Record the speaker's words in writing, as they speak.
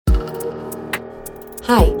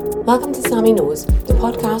Hi, welcome to Sammy Knows, the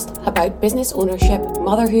podcast about business ownership,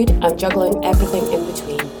 motherhood, and juggling everything in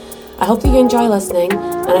between. I hope that you enjoy listening,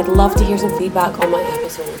 and I'd love to hear some feedback on my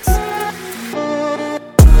episodes.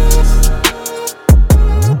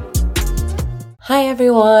 Hi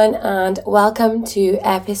everyone, and welcome to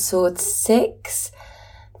episode 6.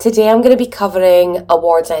 Today I'm going to be covering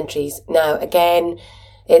awards entries. Now, again,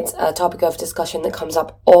 it's a topic of discussion that comes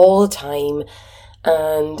up all the time.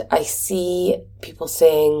 And I see people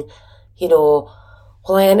saying, well,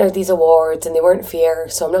 I entered these awards and they weren't fair,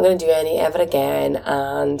 so I'm not going to do any ever again.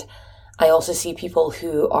 And I also see people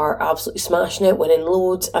who are absolutely smashing it, winning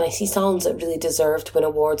loads. And I see salons that really deserve to win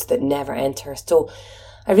awards that never enter. So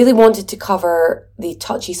I really wanted to cover the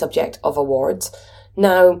touchy subject of awards.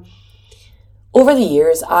 Now, over the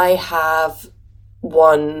years, I have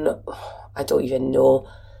won, I don't even know,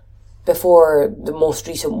 before the most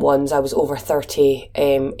recent ones, I was over 30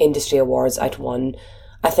 industry awards I'd won.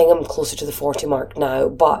 I think I'm closer to the 40 mark now,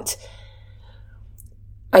 but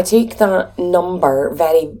I take that number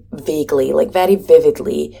very vaguely, very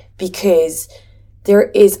vividly, because there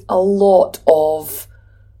is a lot of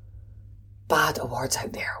bad awards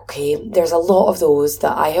out there, okay? There's a lot of those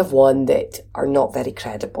that I have won that are not very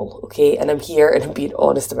credible, okay? And I'm here and I'm being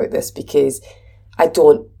honest about this because I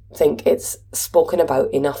don't think it's spoken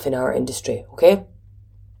about enough in our industry, okay?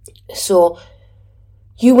 So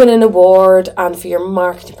you win an award, and for your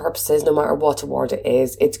marketing purposes, no matter what award it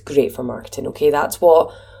is, it's great for marketing, okay? That's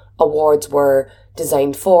what awards were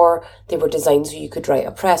designed for. They were designed so you could write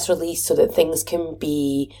a press release so that things can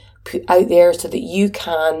be put out there so that you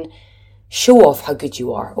can show off how good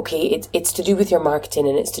you are, okay? It's to do with your marketing,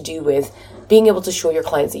 and it's to do with being able to show your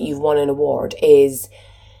clients that you've won an award.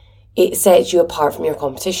 It sets you apart from your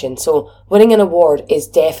competition. So winning an award is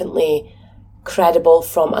definitely credible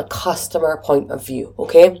from a customer point of view,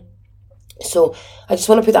 okay? So I just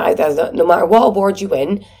want to put that out there that no matter what award you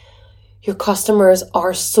win, your customers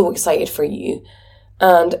are so excited for you.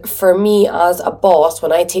 And for me as a boss,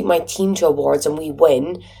 when I take my team to awards and we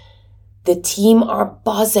win, the team are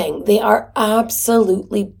buzzing. They are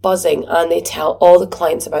absolutely buzzing, and they tell all the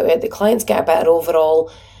clients about it. The clients get a better overall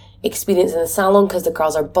experience in the salon because the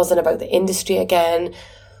girls are buzzing about the industry again.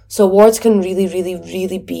 So awards can really, really,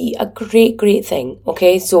 really be a great, great thing,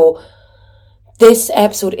 okay? So this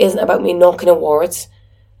episode isn't about me knocking awards,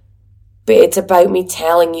 but it's about me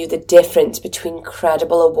telling you the difference between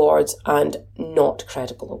credible awards and not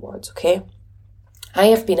credible awards, okay? I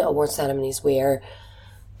have been at award ceremonies where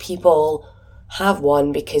people have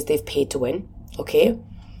won because they've paid to win, okay?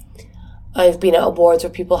 I've been at awards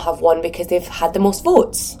where people have won because they've had the most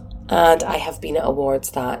votes. And I have been at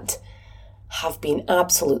awards that have been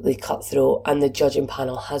absolutely cutthroat, and the judging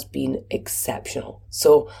panel has been exceptional.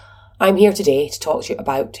 So I'm here today to talk to you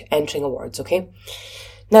about entering awards, okay?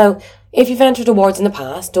 Now, if you've entered awards in the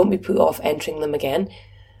past, don't be put off entering them again.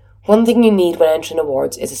 One thing you need when entering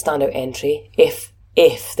awards is a standout entry, if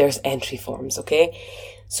there's entry forms, okay?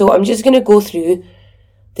 So I'm just going to go through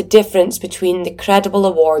the difference between the credible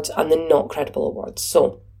awards and the not credible awards.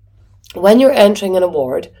 So when you're entering an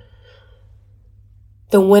award,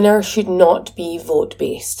 the winner should not be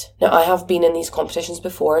vote-based. Now, I have been in these competitions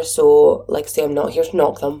before, so like I say, I'm not here to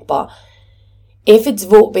knock them, but if it's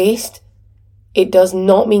vote-based, it does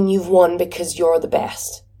not mean you've won because you're the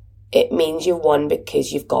best. It means you've won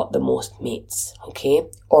because you've got the most mates, okay?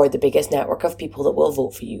 Or the biggest network of people that will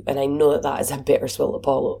vote for you. And I know that is a bitter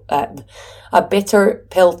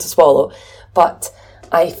pill to swallow, but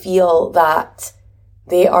I feel that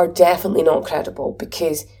they are definitely not credible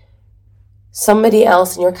because somebody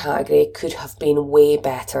else in your category could have been way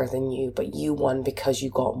better than you, but you won because you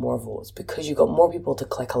got more votes, because you got more people to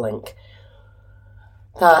click a link.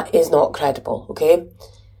 That is not credible, okay?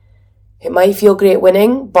 It might feel great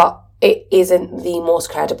winning, but it isn't the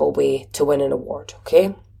most credible way to win an award,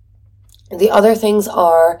 okay? The other things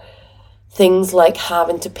are things like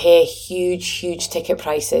having to pay huge ticket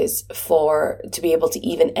prices to be able to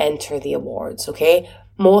even enter the awards, okay?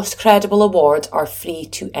 Most credible awards are free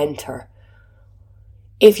to enter.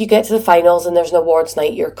 If you get to the finals and there's an awards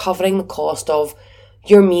night, you're covering the cost of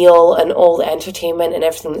your meal and all the entertainment and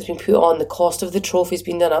everything that's been put on, the cost of the trophies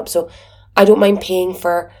being done up. So I don't mind paying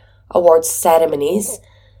for awards ceremonies.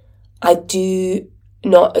 I do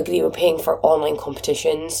not agree with paying for online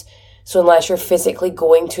competitions. So unless you're physically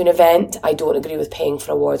going to an event, I don't agree with paying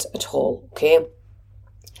for awards at all, okay?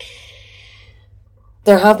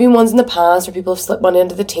 There have been ones in the past where people have slipped money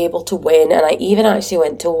under the table to win, and I even actually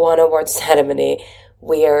went to one awards ceremony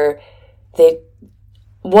where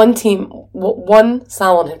one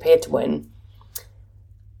salon had paid to win,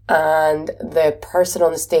 and the person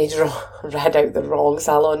on the stage read out the wrong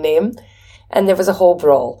salon name, and there was a whole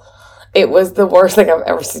brawl. It was the worst thing I've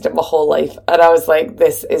ever seen in my whole life, and I was like,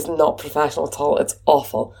 this is not professional at all, it's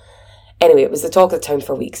awful. Anyway, it was the talk of the town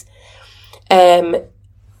for weeks.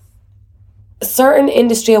 Certain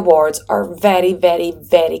industry awards are very, very,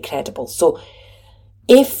 very credible. So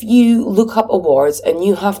if you look up awards and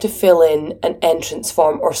you have to fill in an entrance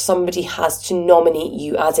form, or somebody has to nominate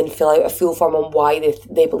you, as in fill out a full form on why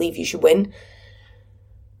they believe you should win,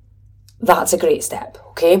 that's a great step,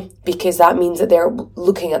 okay? Because that means that they're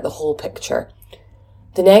looking at the whole picture.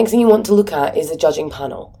 The next thing you want to look at is the judging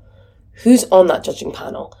panel. Who's on that judging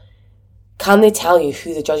panel? Can they tell you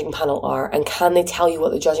who the judging panel are, and can they tell you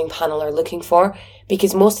what the judging panel are looking for?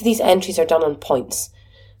 Because most of these entries are done on points.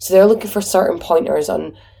 So they're looking for certain pointers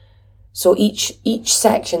on, so each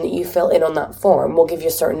section that you fill in on that form will give you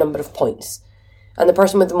a certain number of points. And the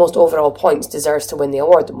person with the most overall points deserves to win the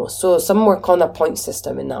award the most. So some work on a point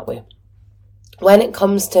system in that way. When it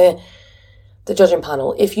comes to the judging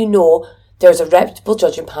panel, if you know there's a reputable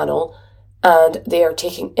judging panel and they are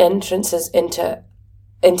taking entrances into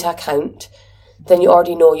account, then you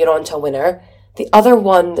already know you're on to a winner. The other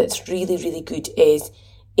one that's really, really good is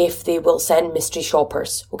if they will send mystery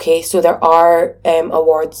shoppers. Okay, so there are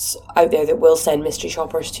awards out there that will send mystery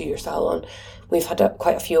shoppers to your salon. We've had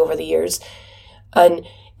quite a few over the years. And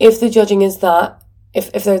if the judging is that,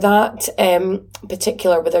 if they're that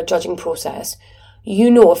particular with their judging process, you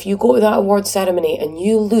know if you go to that award ceremony and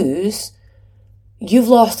you lose, you've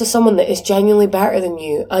lost to someone that is genuinely better than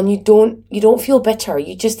you, and you don't feel bitter.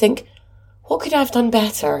 You just think, what could I have done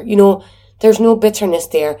better? You know, there's no bitterness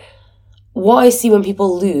there. What I see when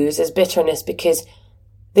people lose is bitterness because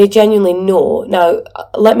they genuinely know. Now,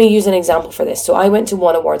 let me use an example for this. So I went to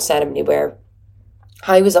one award ceremony where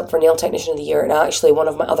I was up for Nail Technician of the Year, and actually one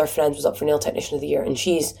of my other friends was up for Nail Technician of the Year, and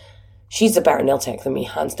she's a better nail tech than me,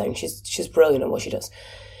 hands down. She's brilliant at what she does.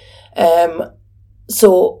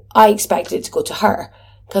 So I expected it to go to her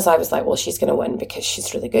because I was like, well, she's going to win because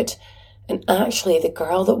she's really good. And actually, the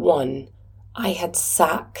girl that won, I had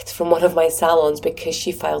sacked from one of my salons because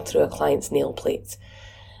she filed through a client's nail plate.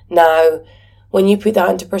 Now, when you put that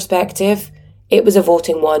into perspective, it was a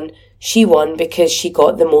voting one. She won because she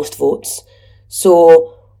got the most votes.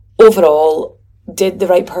 So overall, did the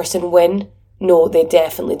right person win? No, they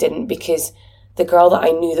definitely didn't, because the girl that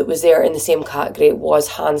I knew that was there in the same category was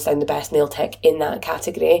hands down the best nail tech in that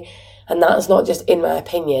category. And that's not just in my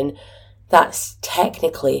opinion, that's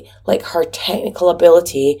technically, like, her technical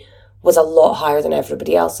ability was a lot higher than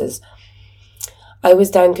everybody else's. I was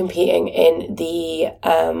down competing in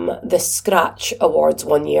the Scratch Awards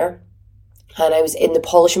one year, and I was in the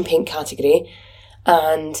polish and paint category,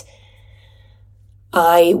 and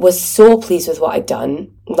I was so pleased with what I'd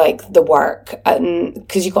done, like the work,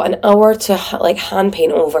 because you got an hour to hand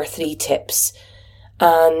paint over 3 tips,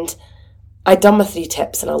 and I'd done my 3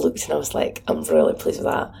 tips, and I looked and I was like, I'm really pleased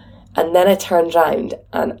with that. And then I turned round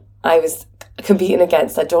and I was competing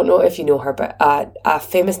against, I don't know if you know her, but a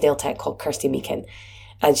famous nail tech called Kirsty Meakin,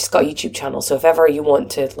 and she's got a YouTube channel, so if ever you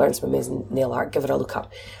want to learn some amazing nail art, give it a look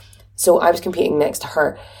up. So I was competing next to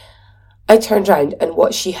her. I turned around and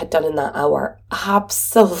what she had done in that hour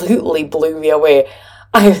absolutely blew me away.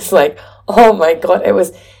 I was like, oh my God,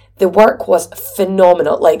 the work was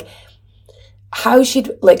phenomenal. Like, I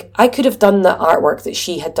could have done the artwork that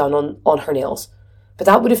she had done on her nails, but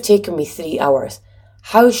that would have taken me 3 hours.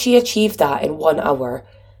 How she achieved that in 1 hour,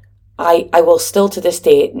 I will still to this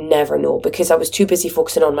day never know, because I was too busy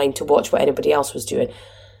focusing on mine to watch what anybody else was doing.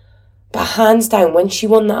 But hands down, when she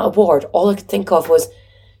won that award, all I could think of was,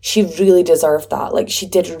 she really deserved that. Like, she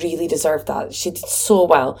did really deserve that. She did so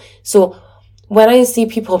well. So when I see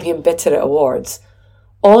people being bitter at awards,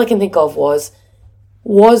 all I can think of was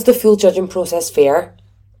the full judging process fair?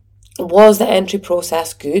 Was the entry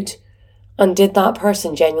process good? And did that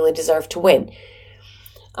person genuinely deserve to win?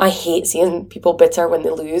 I hate seeing people bitter when they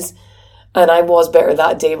lose. And I was bitter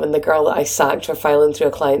that day when the girl that I sacked for filing through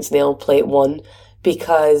a client's nail plate won,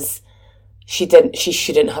 because she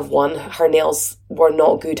shouldn't have won. Her nails were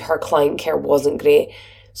not good. Her client care wasn't great.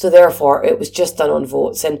 So therefore, it was just done on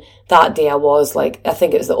votes. And that day I was like, I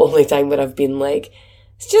think it was the only time where I've been like,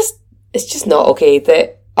 it's just not okay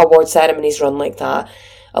that award ceremonies run like that.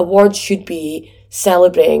 Awards should be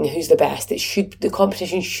celebrating who's the best. The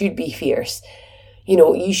competition should be fierce. You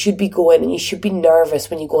know, you should be going and you should be nervous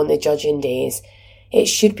when you go on the judging days. It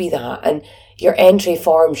should be that. And your entry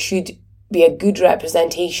form should be a good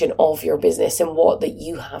representation of your business and what that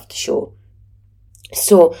you have to show.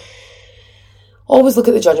 So always look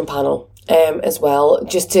at the judging panel. as well,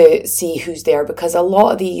 just to see who's there, because a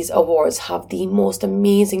lot of these awards have the most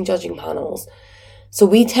amazing judging panels. So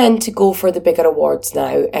we tend to go for the bigger awards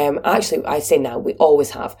now. Actually, I say now, we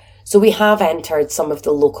always have. So we have entered some of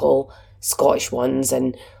the local Scottish ones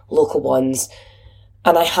and local ones,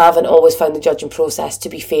 and I haven't always found the judging process to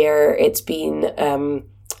be fair. It's been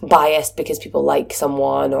biased because people like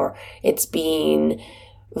someone, or it's been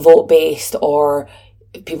vote based, or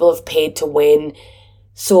people have paid to win.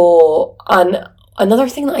 So, and another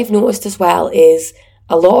thing that I've noticed as well is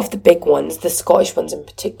a lot of the big ones, the Scottish ones in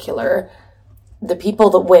particular, the people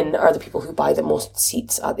that win are the people who buy the most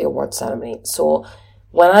seats at the award ceremony. So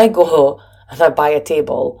when I go and I buy a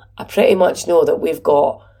table, I pretty much know that we've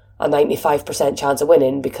got a 95% chance of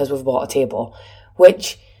winning because we've bought a table,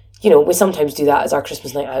 which, you know, we sometimes do that as our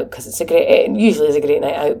Christmas night out because it usually is a great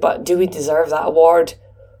night out. But do we deserve that award?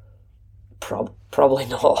 Probably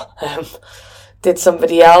not. Did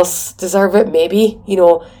somebody else deserve it? Maybe. You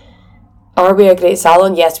know, are we a great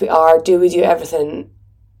salon? Yes, we are. Do we do everything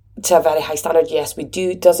to a very high standard? Yes, we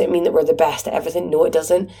do. Does it mean that we're the best at everything? No, it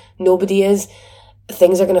doesn't. Nobody is.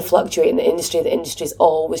 Things are going to fluctuate in the industry. The industry is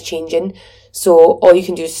always changing. So all you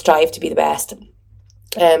can do is strive to be the best.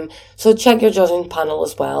 So check your judging panel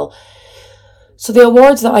as well. So the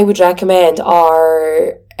awards that I would recommend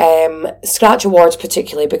are Scratch Awards,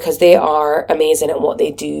 particularly because they are amazing at what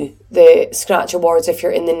they do. The Scratch Awards, if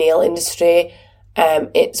you're in the nail industry,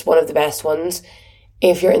 it's one of the best ones.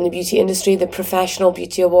 If you're in the beauty industry, the Professional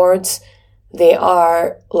Beauty Awards, they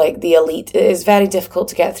are like the elite. It is very difficult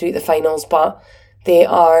to get through the finals, but they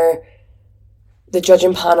are, the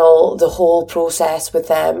judging panel, the whole process with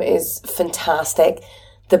them is fantastic.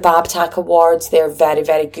 The Babtac Awards, they're very,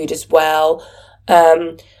 very good as well.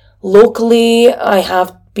 Locally, I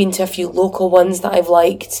have been to a few local ones that I've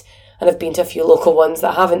liked, and I've been to a few local ones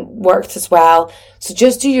that haven't worked as well. So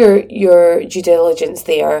just do your due diligence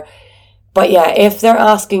there. But yeah, if they're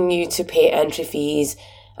asking you to pay entry fees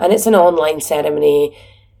and it's an online ceremony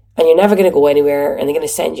and you're never going to go anywhere and they're going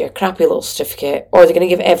to send you a crappy little certificate, or they're going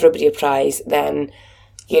to give everybody a prize, then,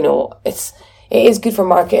 you know, it is good for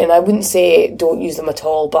marketing. I wouldn't say don't use them at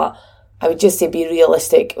all, but I would just say be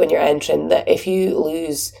realistic when you're entering, that if you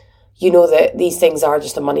lose, you know that these things are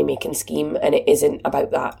just a money-making scheme and it isn't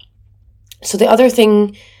about that. So the other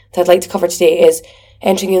thing that I'd like to cover today is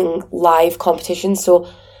entering in live competitions. So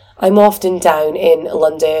I'm often down in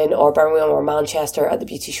London or Birmingham or Manchester at the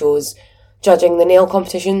beauty shows judging the nail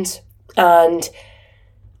competitions, and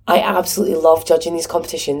I absolutely love judging these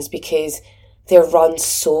competitions because they're run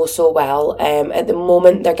so well. At the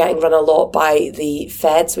moment, they're getting run a lot by the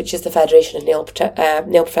Feds, which is the Federation of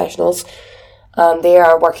Nail Professionals, and they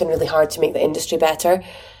are working really hard to make the industry better.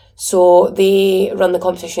 So they run the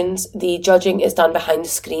competitions. The judging is done behind the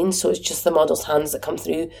screen, so it's just the model's hands that come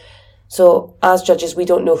through. So as judges, we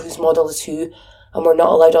don't know whose model is who, and we're not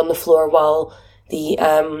allowed on the floor while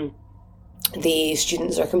the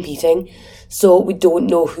students are competing. So we don't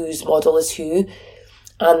know whose model is who.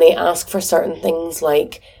 And they ask for certain things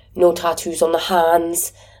like no tattoos on the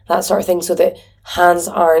hands, that sort of thing, so that hands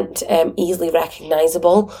aren't easily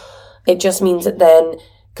recognisable. It just means that then,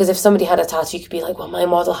 because if somebody had a tattoo, you could be like, well, my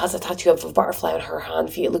model has a tattoo of a butterfly on her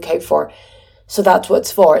hand for you to look out for. So that's what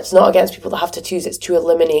it's for. It's not against people that have tattoos. It's to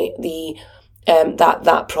eliminate the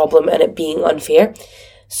that problem and it being unfair.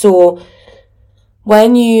 So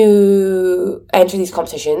when you enter these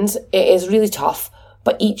competitions, it is really tough.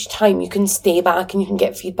 But each time you can stay back and you can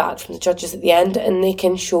get feedback from the judges at the end, and they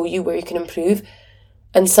can show you where you can improve.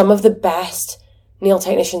 And some of the best nail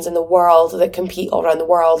technicians in the world that compete all around the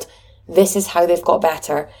world, this is how they've got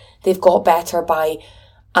better. They've got better by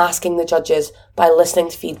asking the judges, by listening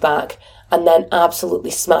to feedback, and then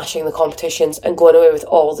absolutely smashing the competitions and going away with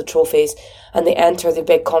all the trophies. And they enter the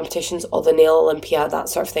big competitions or the Nail Olympiad, that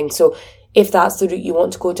sort of thing. So if that's the route you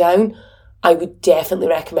want to go down, I would definitely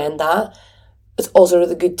recommend that. It's also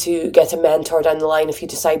really good to get a mentor down the line if you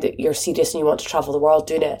decide that you're serious and you want to travel the world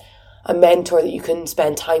doing it. A mentor that you can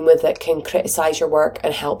spend time with that can criticise your work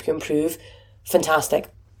and help you improve. Fantastic.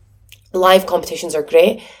 Live competitions are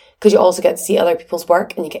great because you also get to see other people's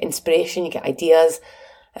work and you get inspiration, you get ideas.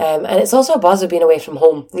 And it's also a buzz of being away from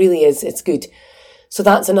home. Really is. It's good. So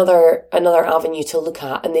that's another avenue to look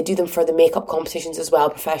at. And they do them for the makeup competitions as well.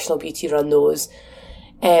 Professional Beauty run those.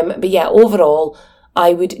 But yeah, overall,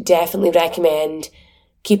 I would definitely recommend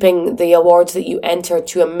keeping the awards that you enter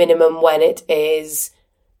to a minimum when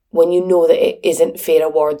you know that it isn't fair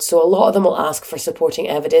awards. So a lot of them will ask for supporting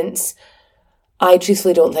evidence. I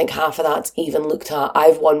truthfully don't think half of that's even looked at.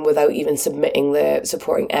 I've won without even submitting the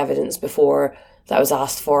supporting evidence before that was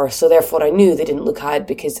asked for. So therefore I knew they didn't look at it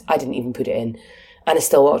because I didn't even put it in. and I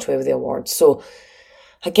still walked away with the award. So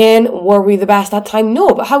again, were we the best at the time?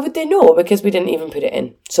 No, but how would they know? Because we didn't even put it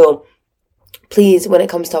in. So please, when it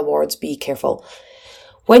comes to awards, be careful.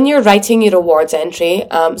 When you're writing your awards entry,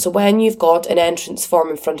 so when you've got an entrance form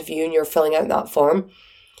in front of you and you're filling out that form,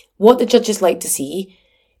 what the judges like to see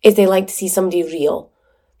is they like to see somebody real.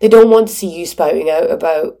 They don't want to see you spouting out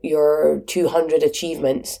about your 200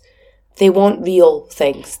 achievements. They want real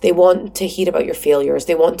things. They want to hear about your failures.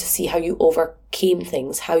 They want to see how you overcame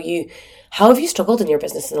things, how have you struggled in your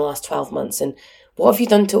business in the last 12 months and what have you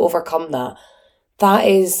done to overcome that? That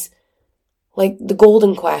is like the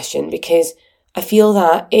golden question, because I feel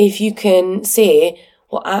that if you can say,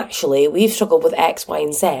 well, actually, we've struggled with X, Y,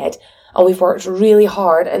 and Z, and we've worked really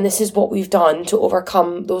hard, and this is what we've done to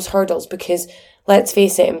overcome those hurdles, because let's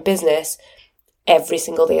face it, in business, every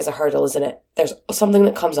single day is a hurdle, isn't it? There's something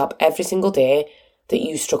that comes up every single day that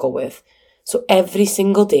you struggle with. So every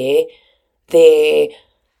single day,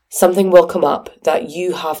 something will come up that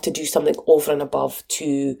you have to do something over and above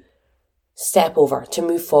to step over, to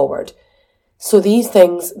move forward. So these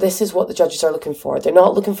things, this is what the judges are looking for. They're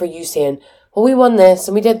not looking for you saying, well, we won this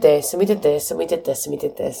and we did this and we did this and we did this and we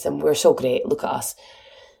did this and we're so great, look at us.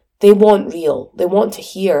 They want real. They want to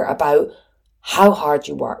hear about how hard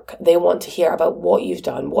you work. They want to hear about what you've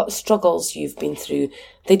done, what struggles you've been through.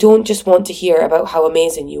 They don't just want to hear about how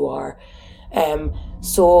amazing you are.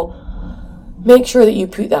 So make sure that you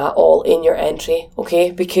put that all in your entry,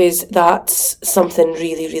 okay? Because that's something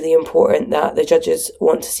really, really important that the judges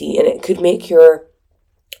want to see. And it could make your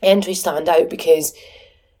entry stand out because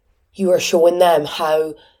you are showing them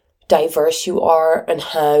how diverse you are and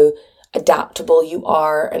how adaptable you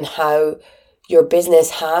are and how your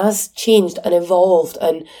business has changed and evolved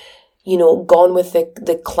and, gone with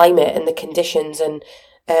the climate and the conditions, and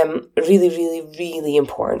really, really, really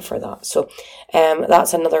important for that. So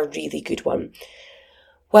that's another really good one.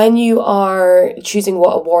 When you are choosing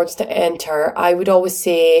what awards to enter, I would always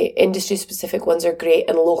say industry-specific ones are great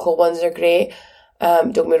and local ones are great.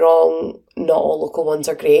 Don't get me wrong, not all local ones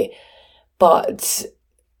are great, but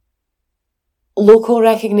local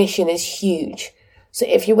recognition is huge. So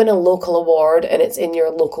if you win a local award and it's in your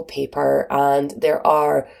local paper and there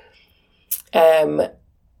are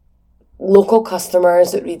local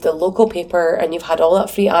customers that read the local paper and you've had all that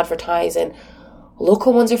free advertising,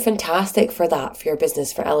 local ones are fantastic for that, for your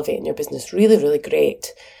business, for elevating your business. Really, really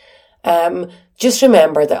great. Just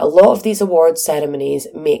remember that a lot of these awards ceremonies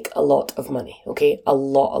make a lot of money, okay? A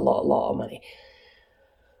lot of money.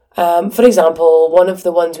 For example, one of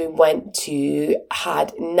the ones we went to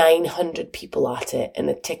had 900 people at it and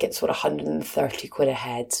the tickets were 130 quid a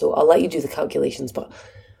head. So I'll let you do the calculations, but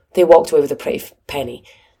they walked away with a pretty penny.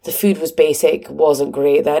 The food was basic, wasn't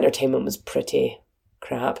great. The entertainment was pretty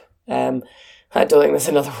crap. I don't think there's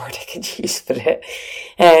another word I could use for it.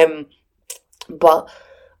 But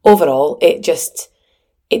overall, they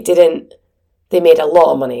made a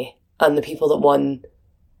lot of money, and the people that won,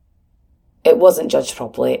 it wasn't judged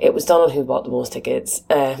properly. It was done on who bought the most tickets.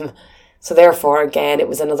 So therefore, again, it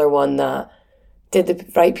was another one that, did the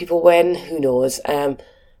right people win? Who knows?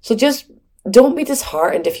 So just don't be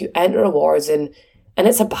disheartened if you enter awards and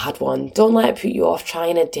it's a bad one. Don't let it put you off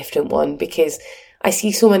trying a different one, because I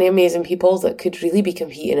see so many amazing people that could really be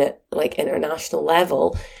competing at like international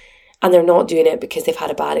level and they're not doing it because they've had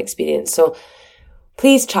a bad experience. So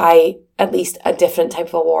please try at least a different type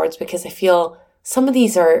of awards, because I feel some of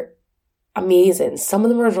these are amazing. Some of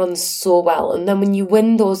them are run so well. And then when you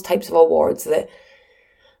win those types of awards that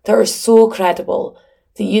are so credible,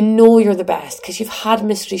 that you're the best because you've had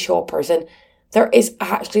mystery shoppers, and there is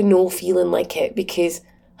actually no feeling like it, because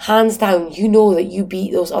hands down, you know that you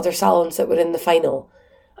beat those other salons that were in the final.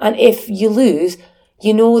 And if you lose,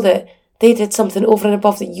 you know that they did something over and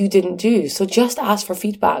above that you didn't do. So just ask for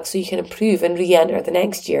feedback so you can improve and re-enter the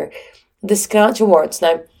next year. The Scratch Awards,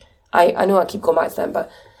 now, I know I keep going back to them, but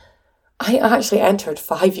I actually entered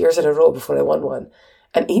 5 years in a row before I won one.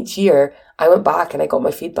 And each year I went back and I got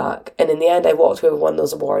my feedback. And in the end, I walked away with one of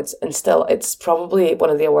those awards. And still, it's probably one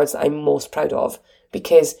of the awards that I'm most proud of,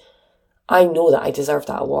 because I know that I deserved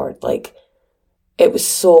that award. Like, it was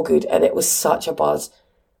so good and it was such a buzz.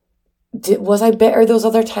 Was I bitter those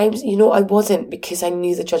other times? I wasn't, because I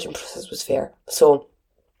knew the judging process was fair. So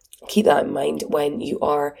keep that in mind when you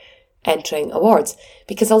are entering awards,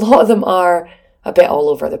 because a lot of them are a bit all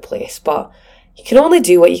over the place, but you can only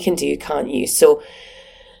do what you can do, can't you? So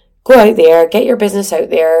go out there, get your business out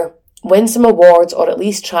there, win some awards, or at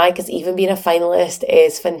least try, because even being a finalist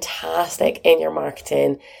is fantastic in your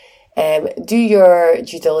marketing. Do your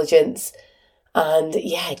due diligence and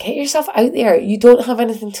get yourself out there. You don't have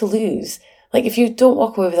anything to lose. Like, if you don't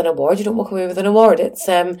walk away with an award, you don't walk away with an award. It's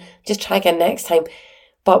just try again next time.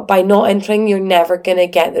 But by not entering, you're never going to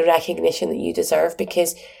get the recognition that you deserve,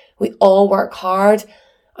 because we all work hard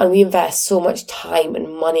and we invest so much time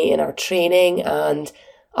and money in our training and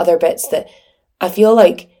other bits that I feel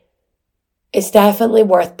like it's definitely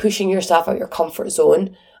worth pushing yourself out your comfort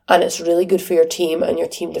zone, and it's really good for your team and your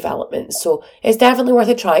team development. So it's definitely worth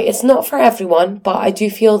a try. It's not for everyone, but I do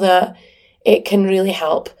feel that it can really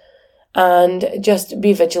help. And just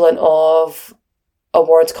be vigilant of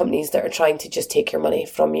awards companies that are trying to just take your money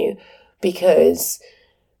from you, because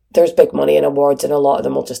there's big money in awards and a lot of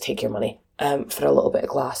them will just take your money for a little bit of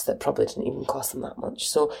glass that probably didn't even cost them that much.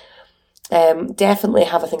 So definitely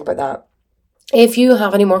have a think about that. If you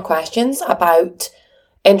have any more questions about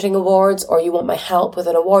entering awards, or you want my help with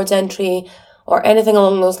an awards entry or anything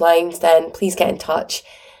along those lines, then please get in touch.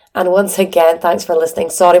 And once again, thanks for listening.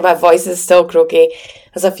 Sorry, my voice is still croaky.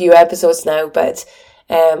 There's a few episodes now, but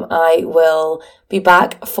I will be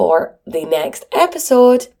back for the next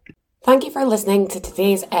episode. Thank you for listening to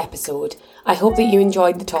today's episode. I hope that you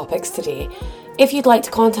enjoyed the topics today. If you'd like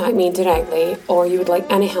to contact me directly, or you would like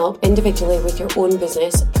any help individually with your own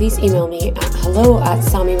business, please email me at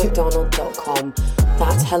hello@sammymcdonald.com.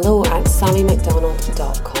 That's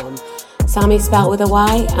hello@sammymcdonald.com. Sammy spelled with a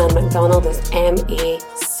Y and McDonald is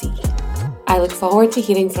M-A-C. I look forward to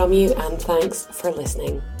hearing from you, and thanks for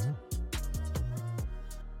listening.